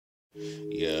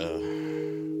Yeah,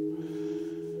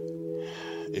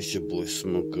 it's your boy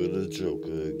Smoker the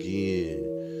Joker again.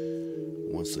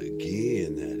 Once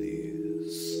again, that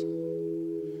is.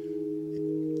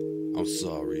 I'm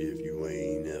sorry if you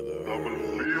ain't ever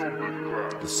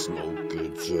heard of the Smoker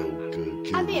Joker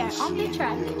killer shit,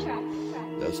 yo.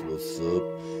 That's what's up.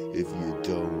 If you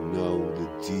don't know the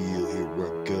deal, here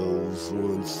I goes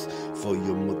once for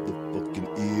your motherfucking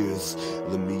ears.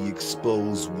 Let me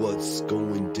expose what's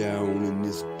going down in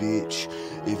this bitch.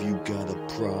 If you got a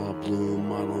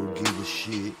problem, I don't give a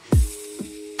shit.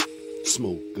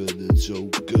 Smoker the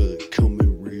Joker,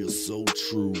 coming real so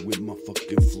true with my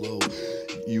fucking flow.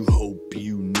 You hope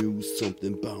you knew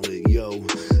something about it, yo.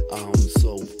 I'm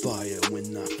so fire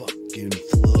when I fucking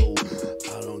flow.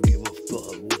 I don't give a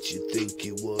fuck what you think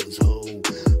it was, ho.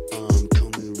 I'm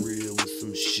coming real with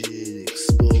some shit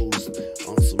exposed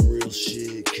on some real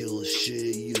shit, killer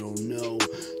shit you don't know.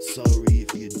 Sorry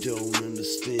if you don't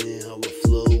understand how I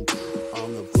flow.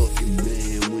 I'm the fucking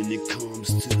man when it comes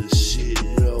to the shit,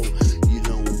 yo. You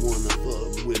don't wanna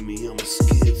fuck with me, I'm a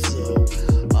schizo.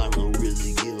 I don't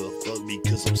really give a fuck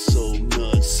because I'm so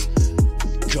nuts.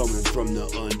 Coming from the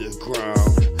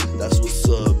underground, that's what's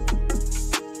up.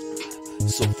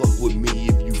 So fuck with me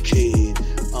if you can.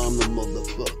 I'm the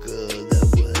motherfucker that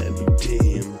will have you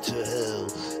damned to hell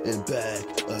and back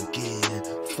again.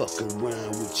 Fuck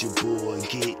around with your boy,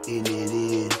 getting it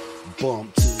in.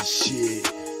 Bump to the shit.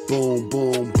 Boom,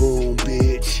 boom, boom,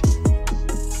 bitch.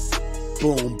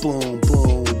 Boom, boom,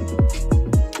 boom.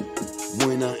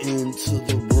 When I enter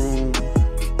the room,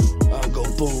 I go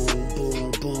boom,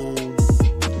 boom, boom.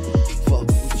 Fuck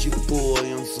with your boy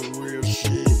on some real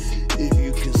shit. If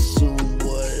you consume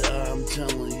what I'm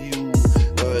telling you,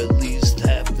 or at least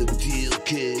half the deal,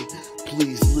 kid,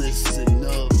 please listen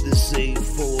up. This ain't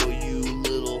for you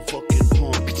little fucking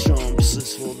punk chumps.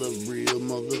 It's for the real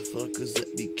motherfuckers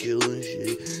that be killing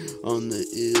shit on the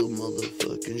ill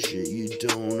motherfucking shit. You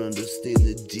don't understand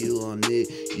the deal on it.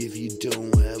 If you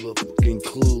don't have a fucking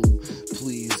clue,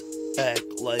 please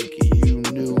act like you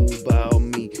knew about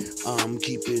me. I'm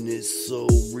keeping it so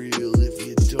real. If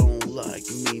you don't like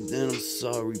me, then I'm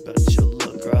sorry about your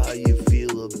luck or how you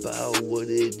feel about what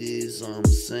it is I'm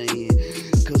saying.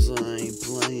 Cause I ain't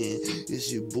playing.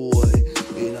 It's your boy,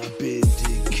 and I've been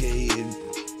decaying.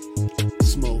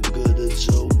 Smoker the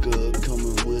Joker,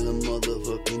 coming with a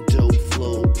motherfucking dope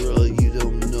flow, bro. You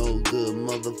don't know the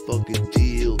motherfucking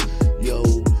deal, yo,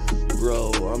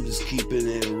 bro. I'm just keeping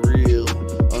it real.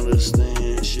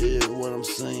 Understand shit, what I'm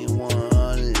saying,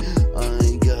 100. I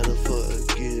ain't gotta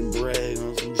fucking brag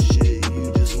on some shit.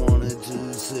 You just wanted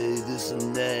to say this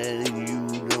and that, and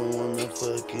you don't wanna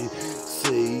fucking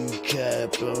say you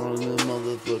cap on the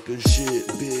motherfucking shit,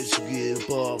 bitch. Get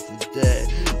off with that.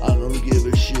 I don't give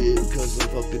a shit, cause I'm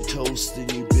fucking toasting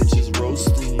you bitches,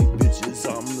 roasting you bitches.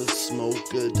 I'm the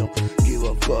smoker, don't give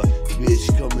a fuck, bitch.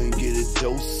 Come and get a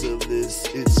dose of this.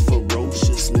 It's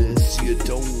ferociousness. You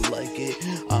don't like it,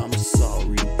 I'm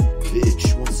sorry,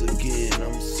 bitch. Once again,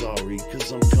 I'm sorry,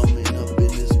 cause I'm coming up in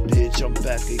this bitch. I'm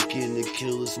back again to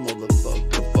kill this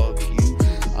motherfucker. Fuck you.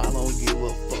 I don't give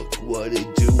a fuck what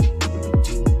it do.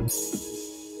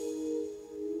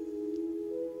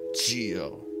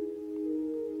 Chill.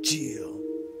 Chill.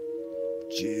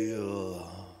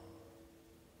 Chill.